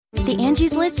The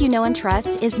Angie's List you know and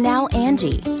trust is now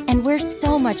Angie, and we're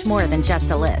so much more than just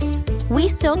a list. We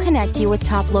still connect you with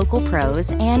top local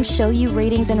pros and show you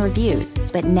ratings and reviews,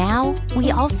 but now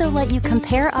we also let you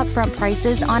compare upfront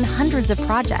prices on hundreds of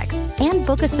projects and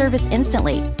book a service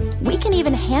instantly. We can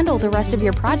even handle the rest of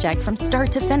your project from start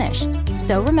to finish.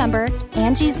 So remember,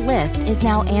 Angie's List is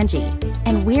now Angie,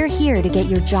 and we're here to get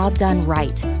your job done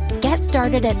right. Get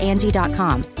started at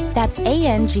Angie.com. That's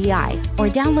ANGI, or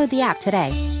download the app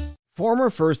today. Former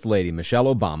First Lady Michelle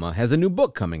Obama has a new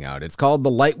book coming out. It's called The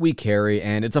Light We Carry,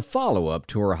 and it's a follow-up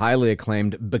to her highly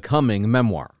acclaimed Becoming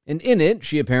memoir. And in it,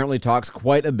 she apparently talks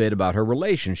quite a bit about her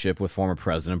relationship with former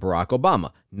President Barack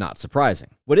Obama. Not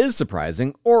surprising. What is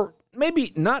surprising, or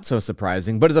maybe not so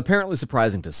surprising, but is apparently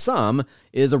surprising to some,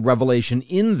 is a revelation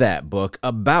in that book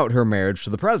about her marriage to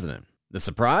the president. The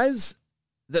surprise?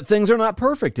 That things are not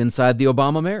perfect inside the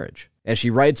Obama marriage. As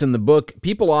she writes in the book,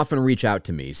 people often reach out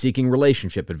to me seeking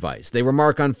relationship advice. They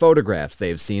remark on photographs they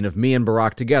have seen of me and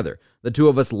Barack together, the two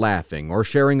of us laughing or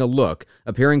sharing a look,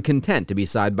 appearing content to be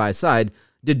side by side,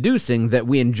 deducing that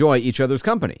we enjoy each other's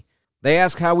company. They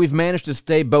ask how we've managed to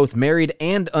stay both married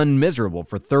and unmiserable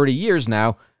for 30 years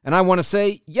now, and I want to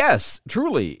say, yes,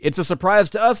 truly, it's a surprise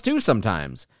to us too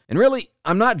sometimes. And really,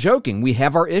 I'm not joking. We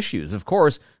have our issues, of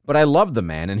course, but I love the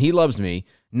man and he loves me,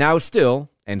 now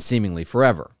still, and seemingly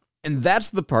forever. And that's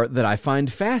the part that I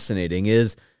find fascinating,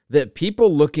 is that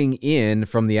people looking in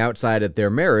from the outside at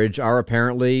their marriage are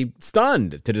apparently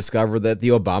stunned to discover that the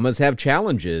Obamas have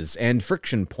challenges and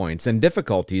friction points and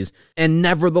difficulties and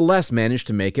nevertheless manage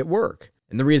to make it work.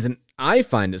 And the reason I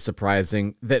find it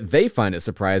surprising that they find it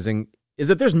surprising is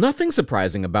that there's nothing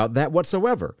surprising about that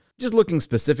whatsoever. Just looking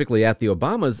specifically at the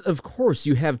Obamas, of course,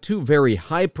 you have two very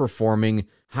high-performing,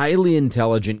 highly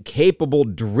intelligent, capable,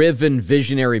 driven,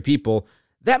 visionary people.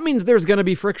 That means there's going to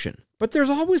be friction. But there's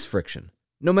always friction.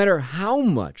 No matter how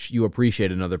much you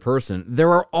appreciate another person,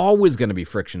 there are always going to be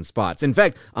friction spots. In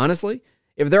fact, honestly,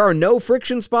 if there are no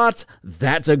friction spots,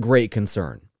 that's a great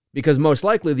concern. Because most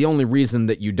likely the only reason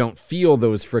that you don't feel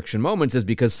those friction moments is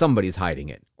because somebody's hiding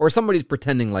it, or somebody's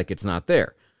pretending like it's not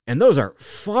there. And those are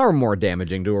far more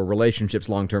damaging to a relationship's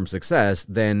long-term success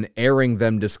than airing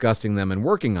them, discussing them, and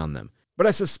working on them. But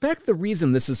I suspect the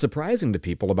reason this is surprising to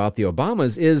people about the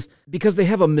Obamas is because they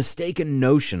have a mistaken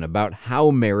notion about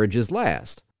how marriages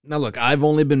last. Now look, I've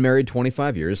only been married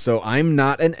 25 years, so I'm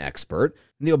not an expert.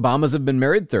 The Obamas have been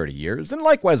married 30 years, and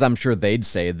likewise I'm sure they'd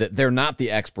say that they're not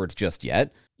the experts just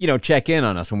yet. You know, check in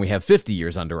on us when we have 50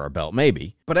 years under our belt,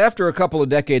 maybe. But after a couple of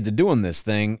decades of doing this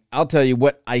thing, I'll tell you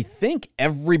what I think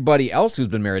everybody else who's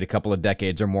been married a couple of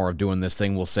decades or more of doing this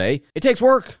thing will say. It takes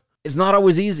work. It's not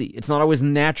always easy. It's not always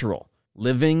natural.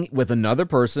 Living with another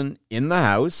person in the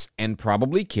house and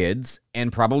probably kids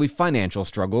and probably financial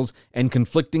struggles and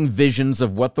conflicting visions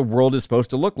of what the world is supposed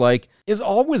to look like is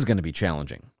always going to be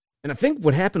challenging. And I think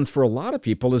what happens for a lot of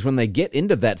people is when they get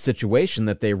into that situation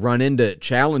that they run into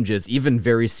challenges, even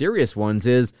very serious ones,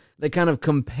 is they kind of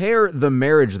compare the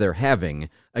marriage they're having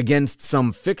against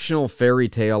some fictional fairy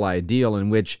tale ideal in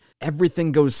which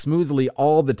everything goes smoothly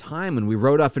all the time and we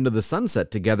rode off into the sunset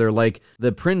together like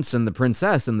the prince and the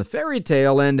princess in the fairy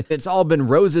tale, and it's all been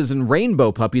roses and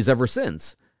rainbow puppies ever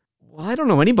since. Well, I don't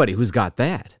know anybody who's got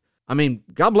that. I mean,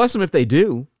 God bless them if they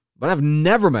do, but I've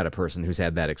never met a person who's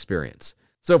had that experience.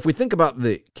 So if we think about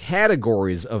the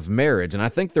categories of marriage, and I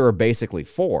think there are basically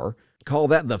 4, call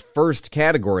that the first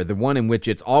category, the one in which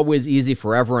it's always easy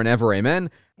forever and ever, amen.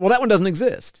 Well, that one doesn't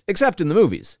exist, except in the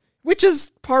movies, which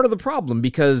is part of the problem,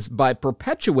 because by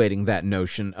perpetuating that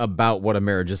notion about what a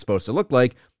marriage is supposed to look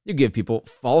like, you give people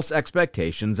false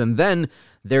expectations, and then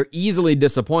they're easily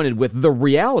disappointed with the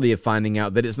reality of finding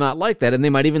out that it's not like that, and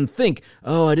they might even think,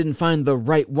 oh, I didn't find the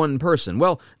right one person.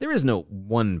 Well, there is no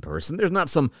one person. There's not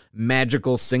some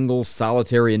magical, single,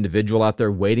 solitary individual out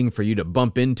there waiting for you to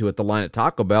bump into at the line at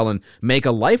Taco Bell and make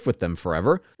a life with them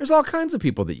forever. There's all kinds of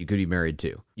people that you could be married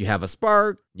to. You have a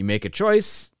spark, you make a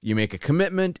choice, you make a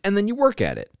commitment, and then you work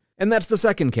at it. And that's the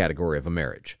second category of a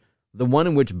marriage, the one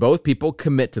in which both people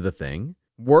commit to the thing,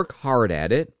 work hard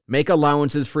at it, make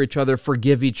allowances for each other,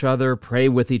 forgive each other, pray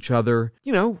with each other,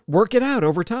 work it out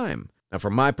over time. Now,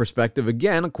 from my perspective,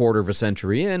 again, a quarter of a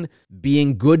century in,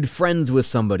 being good friends with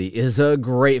somebody is a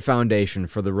great foundation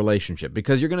for the relationship,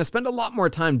 because you're going to spend a lot more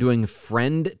time doing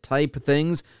friend-type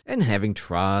things and having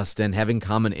trust and having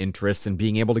common interests and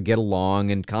being able to get along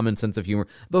and common sense of humor.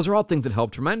 Those are all things that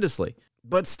help tremendously.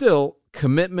 But still,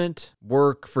 commitment,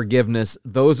 work, forgiveness,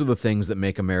 those are the things that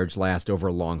make a marriage last over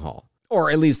a long haul. Or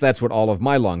at least that's what all of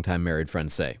my longtime married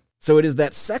friends say. So it is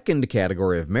that second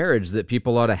category of marriage that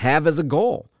people ought to have as a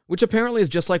goal, which apparently is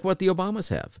just like what the Obamas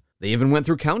have. They even went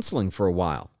through counseling for a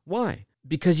while. Why?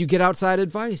 Because you get outside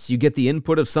advice. You get the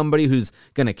input of somebody who's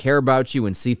going to care about you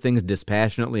and see things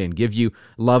dispassionately and give you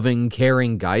loving,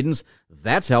 caring guidance.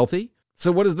 That's healthy.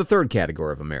 So what is the third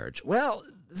category of a marriage? Well,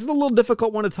 this is a little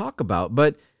difficult one to talk about,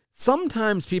 but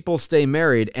sometimes people stay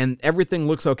married and everything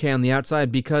looks okay on the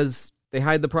outside because they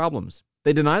hide the problems.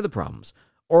 They deny the problems.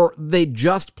 Or they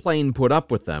just plain put up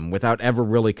with them without ever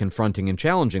really confronting and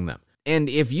challenging them. And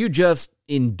if you just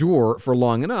endure for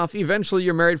long enough, eventually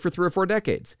you're married for 3 or 4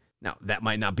 decades. Now, that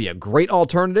might not be a great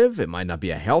alternative. It might not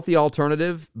be a healthy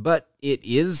alternative, but it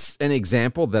is an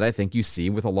example that I think you see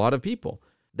with a lot of people.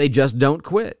 They just don't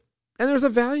quit. And there's a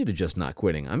value to just not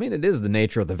quitting. I mean, it is the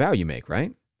nature of the vow you make,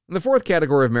 right? And the fourth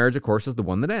category of marriage, of course, is the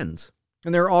one that ends.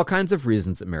 And there are all kinds of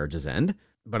reasons that marriages end.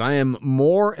 But I am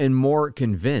more and more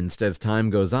convinced as time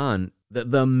goes on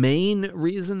that the main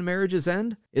reason marriages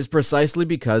end is precisely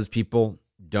because people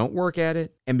don't work at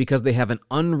it and because they have an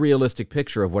unrealistic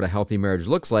picture of what a healthy marriage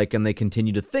looks like and they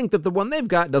continue to think that the one they've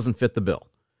got doesn't fit the bill.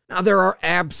 Now, there are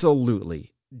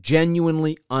absolutely,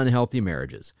 genuinely unhealthy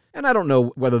marriages. And I don't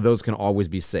know whether those can always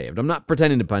be saved. I'm not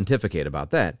pretending to pontificate about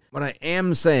that. But I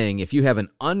am saying if you have an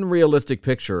unrealistic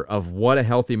picture of what a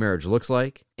healthy marriage looks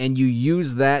like, and you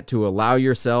use that to allow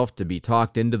yourself to be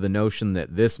talked into the notion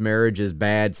that this marriage is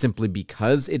bad simply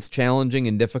because it's challenging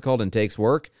and difficult and takes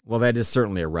work, well, that is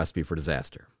certainly a recipe for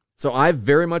disaster. So I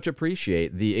very much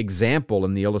appreciate the example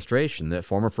and the illustration that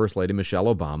former First Lady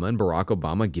Michelle Obama and Barack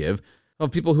Obama give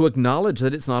of people who acknowledge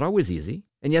that it's not always easy,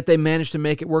 and yet they manage to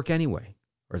make it work anyway.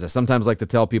 Or as I sometimes like to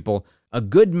tell people, a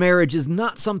good marriage is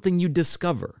not something you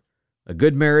discover. A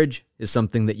good marriage is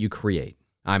something that you create.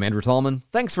 I'm Andrew Tallman.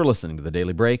 Thanks for listening to The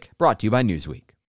Daily Break, brought to you by Newsweek.